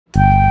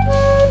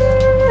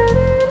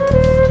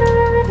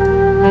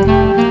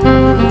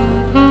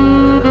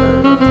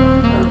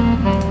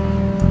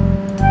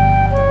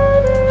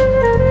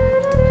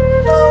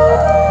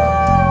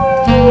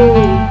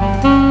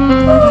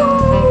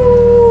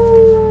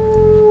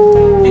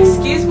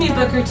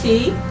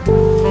Vicky.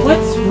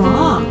 What's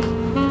wrong?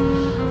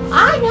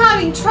 I'm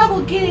having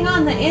trouble getting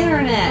on the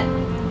internet.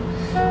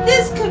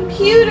 This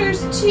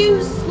computer's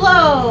too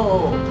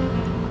slow.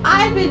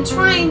 I've been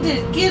trying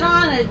to get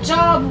on a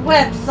job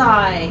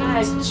website.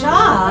 A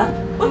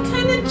job? What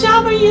kind of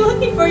job are you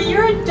looking for?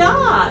 You're a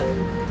dog.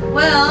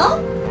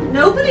 Well,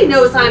 nobody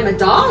knows I'm a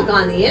dog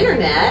on the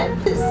internet.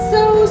 It's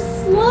so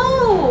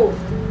slow.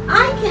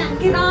 I can't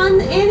get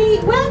on any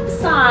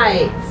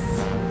websites.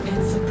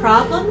 It's a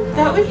problem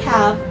that we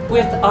have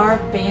with our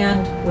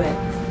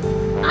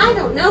bandwidth. I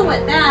don't know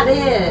what that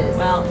is.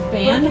 Well,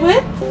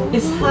 bandwidth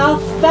is how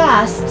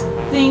fast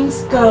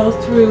things go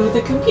through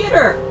the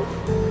computer.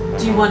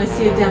 Do you want to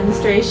see a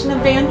demonstration of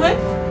bandwidth?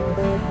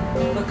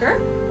 Booker,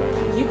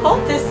 you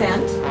hold this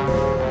end.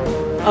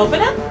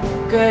 Open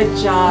it. Good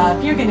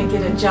job. You're going to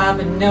get a job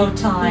in no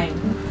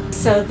time.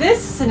 So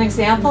this is an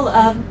example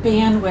of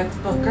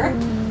bandwidth, Booker.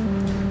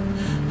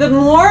 The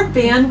more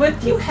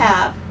bandwidth you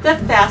have, the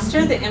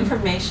faster the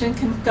information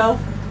can go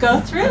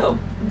through.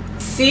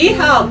 See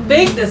how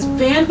big this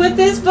bandwidth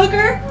is,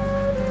 Booker?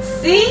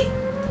 See?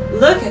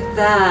 Look at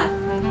that.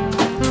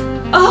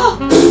 Oh!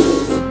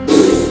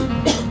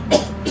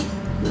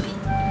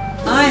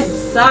 I'm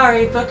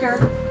sorry,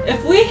 Booker.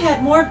 If we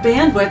had more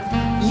bandwidth,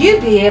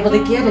 you'd be able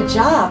to get a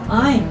job,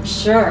 I'm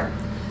sure.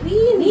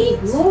 We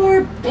need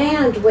more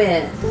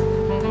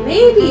bandwidth.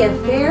 Maybe a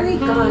fairy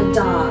god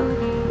dog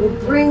will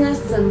bring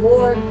us some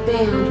more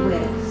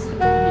bandwidth.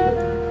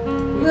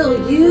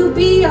 Will you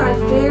be our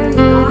fairy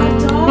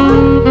god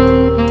dog?